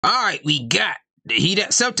Alright, we got the Heat at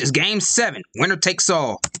Celtics, Game 7. Winner takes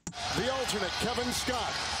all. The alternate Kevin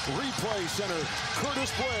Scott, replay center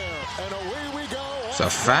Curtis Blair, and away we go. It's a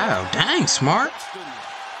foul. Dang, Smart.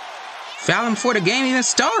 Foul him before the game even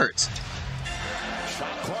starts. Shot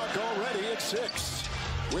clock already at 6.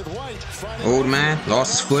 With White Old man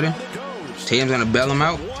lost his footing. Tatum's gonna bail him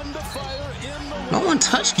out. No one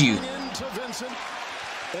touched you.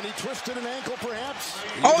 And he twisted an ankle, perhaps.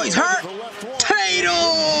 Oh, he's hurt.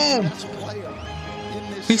 Tatum!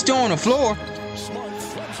 He's still on the floor.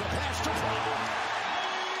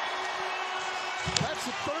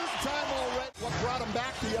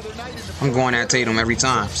 I'm going at Tatum every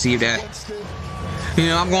time. See if that.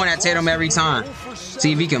 I'm going at Tatum every time.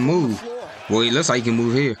 See if he can move. Well, he looks like he can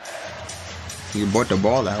move here. He brought the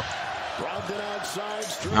ball out.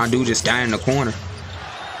 Our dude just standing in the corner.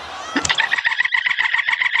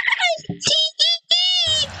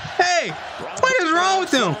 Hey, what is wrong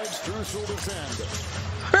with him?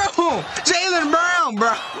 Bro, Jaylen Brown,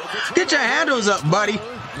 bro. Get your handles up, buddy.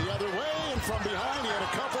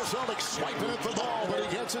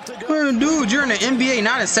 Dude, you're in the NBA,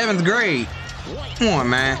 not in 7th grade. Come on,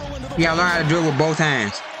 man. You gotta learn how to do it with both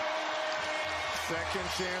hands. Second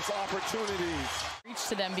chance opportunities. Reach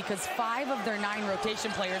to them because 5 of their 9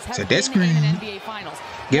 rotation players have been in an NBA Finals.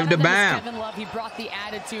 Give it to Bam. He brought the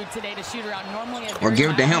attitude today to shoot around normally. Or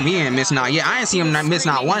give it to him. He ain't missing out. Yeah, I ain't seen him not miss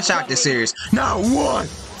not one shot this series. Not one.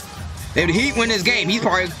 If the Heat win this game, he's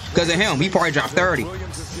probably because of him. He probably dropped 30.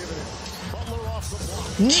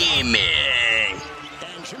 Jimmy.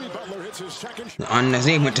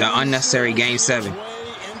 He went to an unnecessary Game 7.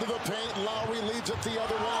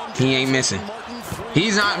 He ain't missing.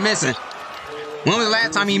 He's not missing. When was the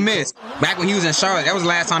last time he missed? Back when he was in Charlotte. That was the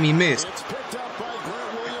last time he missed.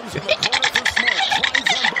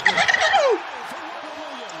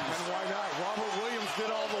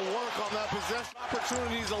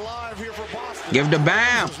 Give the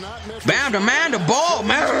Bam. Bam demand the ball,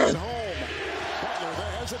 man.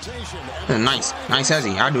 Nice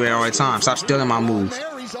hezzy. I do that all the time. Stop stealing my moves.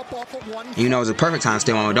 You know it's a perfect time to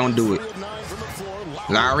steal one. Don't do it.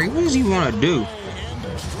 Lowry, what does he want to do?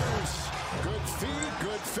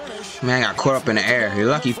 Man, got caught up in the air. You're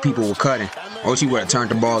lucky people were cutting. Or she would have turned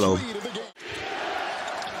the ball over.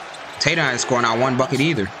 Tatum didn't score not one bucket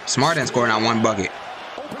either. Smart didn't score not one bucket.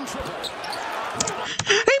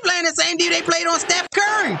 They playing the same dude they played on Steph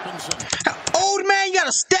Curry. Old man, you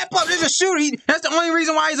gotta step up. There's a shooter. That's the only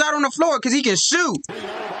reason why he's out on the floor, because he can shoot.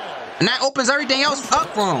 And that opens everything else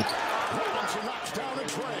up for him.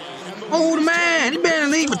 Old man, he's been in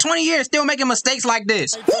the league for 20 years, still making mistakes like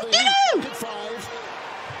this.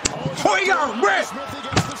 Oh, he got ripped.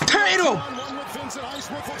 Tatum.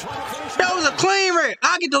 That was a clean rip.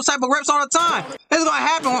 I get those type of reps all the time. This is gonna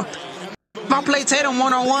happen. If I play Tatum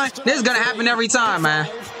one-on-one, this is gonna happen every time, man.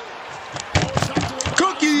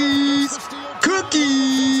 Cookies. Cookies.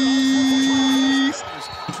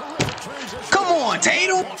 Come on,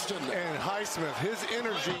 Tatum.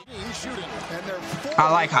 I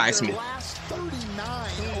like Highsmith.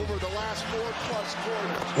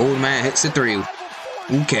 Old man hits the 3.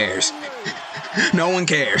 Who cares? No one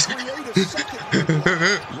cares.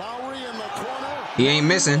 He ain't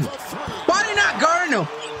missing. Why they not guarding him?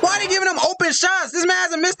 Why they giving him open shots? This man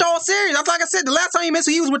hasn't missed all series. Like I said, the last time he missed,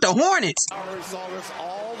 he was with the Hornets.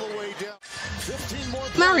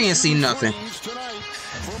 Larry ain't seen nothing.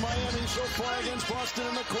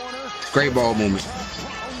 Great ball movement.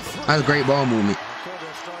 That's a great ball movement.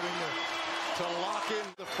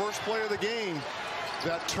 The first play of the game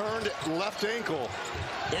that turned left ankle.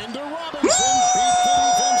 Into Robinson.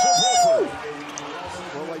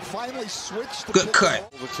 Well, they finally switched. Good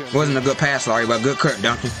cut. Wasn't a good pass, Larry, but good cut,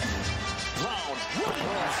 Duncan.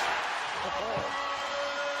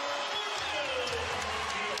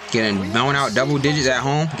 Getting blown out double digits at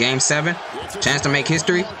home. Game 7. Chance to make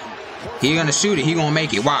history. He gonna shoot it. He gonna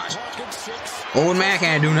make it. Watch. Old man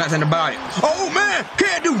can't do nothing about it. Old man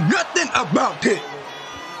can't do nothing about it.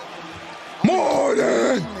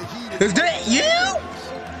 Morgan! Is that you?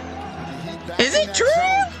 Is it true?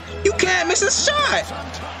 You can't miss a shot.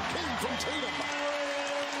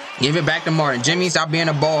 Give it back to Martin. Jimmy, stop being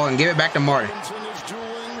a ball and give it back to Martin.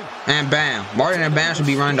 And Bam. Martin and Bam should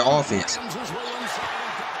be running the offense.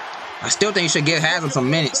 I still think you should give Haslam some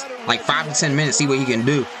minutes. Like 5 to 10 minutes, see what he can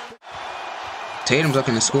do. Tatum's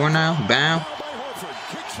looking to score now. Bam.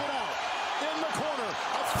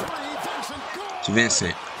 It's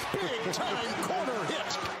Vincent.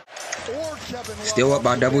 Still up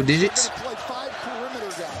by double digits.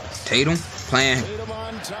 Tatum playing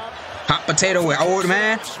hot potato with old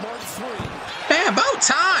man. Damn, about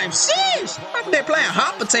time. Sheesh. I'm there playing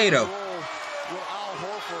hot potato.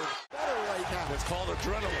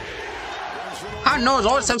 I know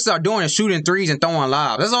all the Celtics are doing is shooting threes and throwing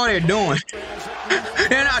lobs. That's all they're doing.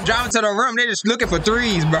 They're not driving to the rim. They're just looking for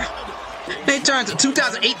threes, bro. They turn to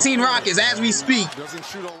 2018 Rockets as we speak.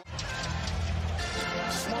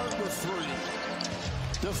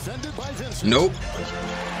 Nope.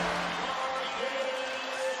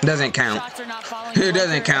 Doesn't count. It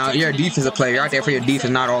doesn't count. You're a defensive player. You're out there for your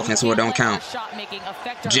defense, not offense, so it don't count.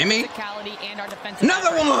 Jimmy.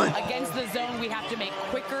 Another one. Against the zone, we have to make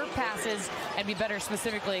quicker passes and be better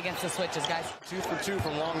specifically against the switches, guys. 2 for 2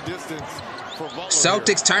 from long distance for Butler.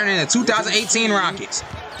 Celtics turning into 2018 Rockets.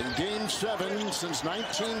 In Game 7 since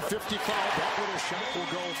 1955, that little shot will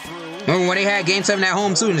go through. Remember when they had Game 7 at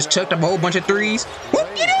home too and just chucked up a whole bunch of threes?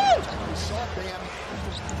 Whoop-de-doo!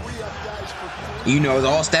 You know, it's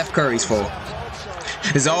all Steph Curry's fault.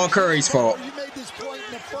 It's all Curry's fault.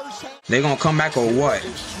 They gonna come back or what?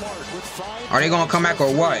 Are they gonna come back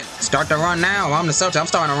or what? Start the run now. I'm the Celtics. I'm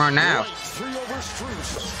starting to run now.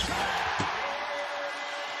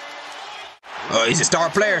 Oh, he's a star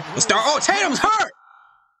player. Oh, Tatum's hurt.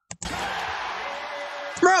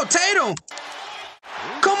 Bro, Tatum.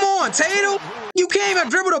 Come on, Tatum. You can't even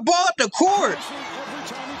dribble the ball up the court.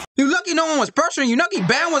 You lucky no one was pressuring you. Lucky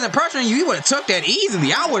Bam wasn't pressuring you. He would have took that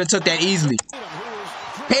easily. I would have took that easily.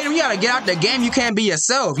 Tatum, you got to get out the game. You can't be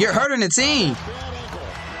yourself. You're hurting the team.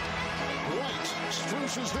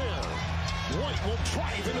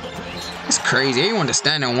 It's crazy. Everyone just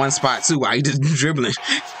standing in one spot, too, while he just dribbling.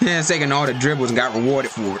 And taking all the dribbles and got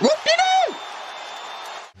rewarded for it. Whoop-de-doo!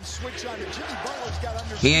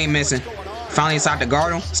 He ain't missing. Finally decided to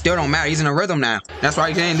guard him. Still don't matter. He's in a rhythm now. That's why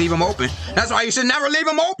you can't leave him open. That's why you should never leave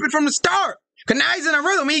him open from the start. Because now he's in a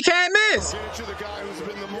rhythm. He can't miss.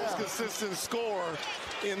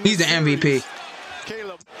 He's the MVP.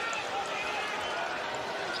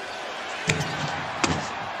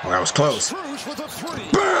 Oh, that was close.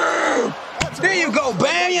 Boom! There you go,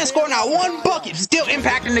 Bam. You ain't scored not one bucket. Still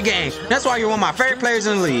impacting the game. That's why you're one of my favorite players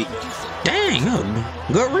in the league. Dang,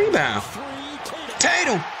 good rebound.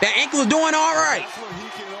 Tatum, that ankle's doing all right.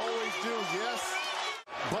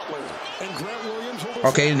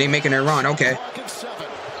 Okay, they making their run. Okay.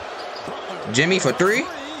 Jimmy for 3.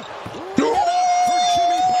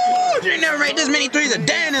 He never made this many threes a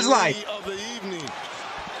day in his life.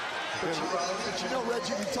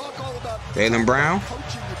 Jaylen Brown.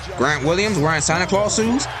 Grant Williams wearing Santa Claus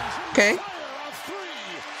shoes. Okay.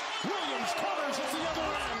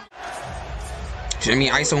 Jimmy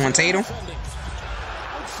ISO on Tatum.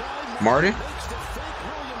 Martin.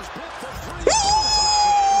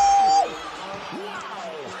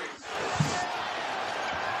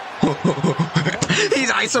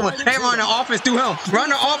 He's isoing. Hey, run the offense through him. Run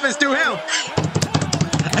the offense through him.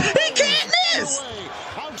 He can't miss.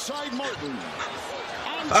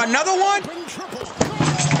 Another one.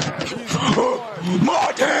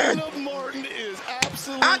 Martin.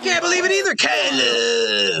 I can't believe it either.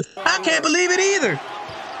 Caleb. I can't believe it either.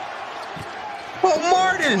 Oh,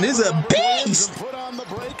 Martin is a beast.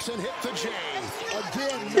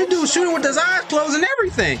 This dude's shooting with his eyes closed and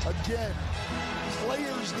everything.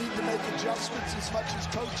 Players need to make adjustments as much as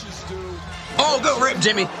coaches do. Oh, good rip,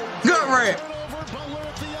 Jimmy. Good rip.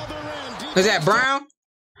 Is that Brown?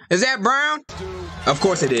 Is that Brown? Of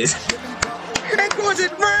course it is. Of course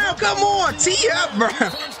it's Brown. Come on. Tee up,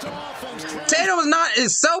 Brown. Tatum's not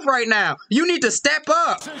himself right now. You need to step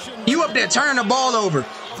up. You up there turning the ball over.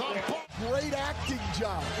 Great acting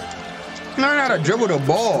job. Learn how to dribble the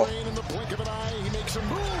ball.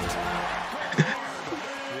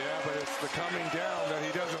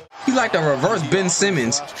 You like the reverse Ben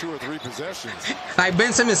Simmons. Like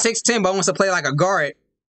Ben Simmons 6'10", but wants to play like a guard.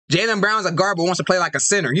 Jaylen Brown's a guard, but wants to play like a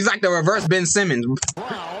center. He's like the reverse Ben Simmons.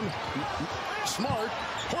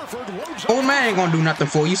 Old man ain't gonna do nothing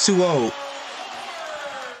for you. He's too old.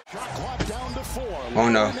 Oh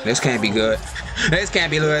no, this can't be good. This can't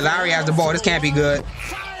be good. Lowry has the ball. This can't be good.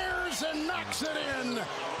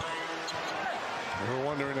 We're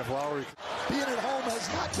wondering if Lowry being at home has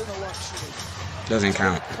not been a luxury. Doesn't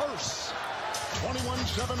count.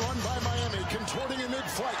 21-7 run by Miami, contorting in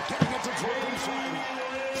mid-flight, getting it to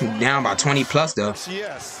Jordan. Down by 20 plus though.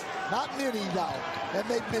 Yes. Not many though, and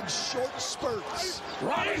they've been short spurts.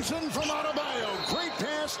 Robinson from Adebayo, great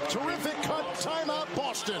pass, terrific cut, timeout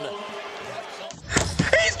Boston.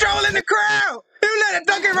 He's trolling the crowd. You let a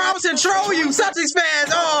Duncan Robinson troll you, Celtics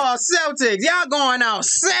fans. Oh, Celtics, y'all going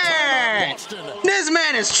outside. This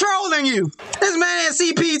man is trolling you. This man ain't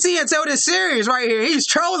CPT until this series right here. He's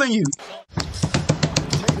trolling you.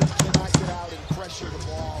 Cannot get out and pressure the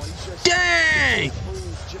ball. He's just Dang.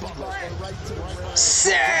 In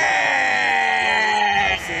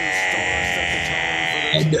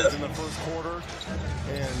the first quarter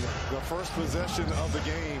and the first possession of the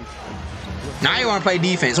game. Now you want to play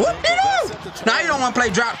defense. What did you? Now you don't want to play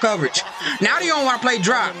drop coverage. Now you don't want to play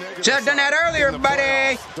drop. Should have done that earlier,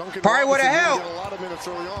 buddy. Probably would have helped.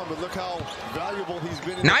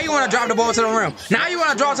 Now you want to drop the ball to the rim. Now you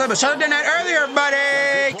want to draw to the. Should have done that earlier,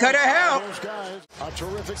 buddy. Could have helped.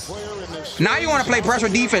 Now you want to play pressure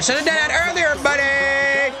defense. Should have done that earlier,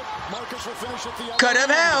 buddy. Could have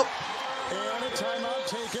helped.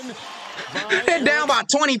 They're down by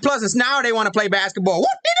 20 plus, and now they want to play basketball.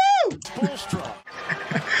 What did you do?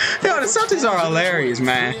 Yo, the Celtics are hilarious,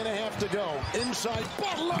 man. Inside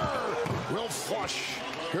Butler will flush.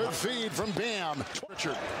 Good feed from Bam.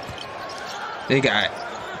 They got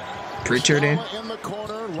Pritchard in,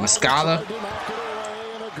 Muscala.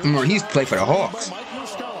 Remember, he used to play for the Hawks.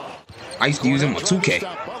 I used to use him on 2K.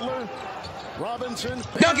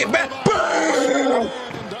 Dunk it back.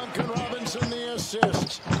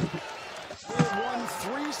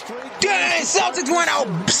 Dang, Celtics went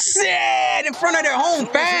upset in front of their home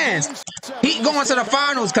fans. Heat going to the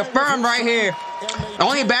finals, confirmed right here. The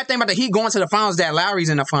only bad thing about the Heat going to the finals is that Lowry's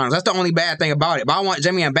in the finals. That's the only bad thing about it. But I want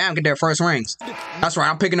Jimmy and Bam to get their first rings. That's right,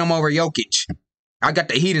 I'm picking them over Jokic. I got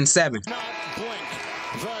the Heat in 7.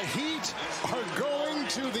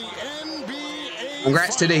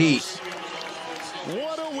 Congrats to the Heat.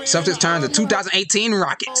 Celtics turn to 2018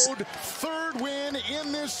 Rockets. Third win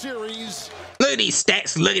in this series. Look at these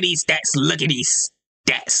stats. Look at these stats. Look at these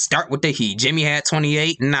stats. Start with the Heat. Jimmy had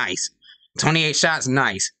 28. Nice. 28 shots.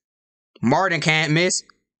 Nice. Martin can't miss.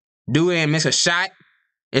 Dude didn't miss a shot.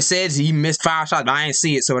 It says he missed 5 shots, but I didn't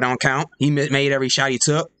see it, so it don't count. He made every shot he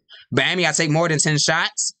took. Bam, you got to take more than 10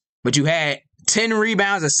 shots, but you had 10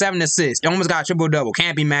 rebounds and 7 assists. You almost got a triple-double.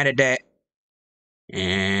 Can't be mad at that.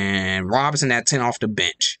 And Robinson had 10 off the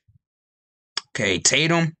bench. Okay,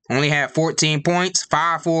 Tatum only had 14 points,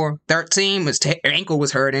 5 for 13. His ankle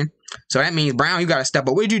was hurting. So that means, Brown, you got to step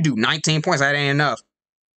up. What did you do? 19 points. That ain't enough.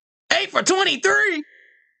 8 for 23.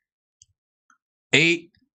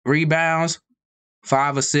 8 rebounds,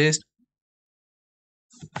 5 assists.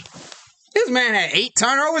 This man had 8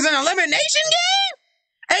 turnovers in an elimination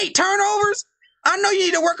game? 8 turnovers? I know you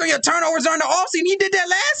need to work on your turnovers during the offseason. You did that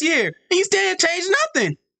last year. And you still didn't change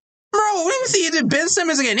nothing. Bro, let me see you did Ben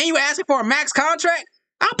Simmons again. Then you asking for a max contract?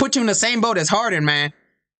 I'll put you in the same boat as Harden, man.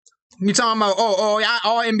 You talking about, y'all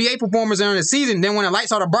all NBA performers during the season. Then when the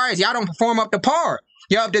lights are the brightest, y'all don't perform up to par.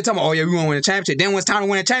 Y'all up there talking about, oh yeah, we want to win a championship. Then when it's time to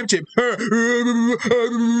win a championship. I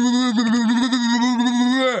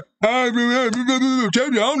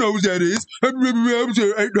don't know what that is. I've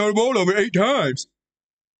done the ball over 8 times.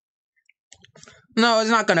 No, it's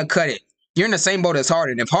not going to cut it. You're in the same boat as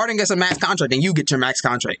Harden. If Harden gets a max contract, then you get your max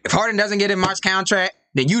contract. If Harden doesn't get a max contract,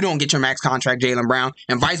 then you don't get your max contract, Jaylen Brown,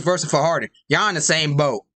 and vice versa for Harden. Y'all in the same boat.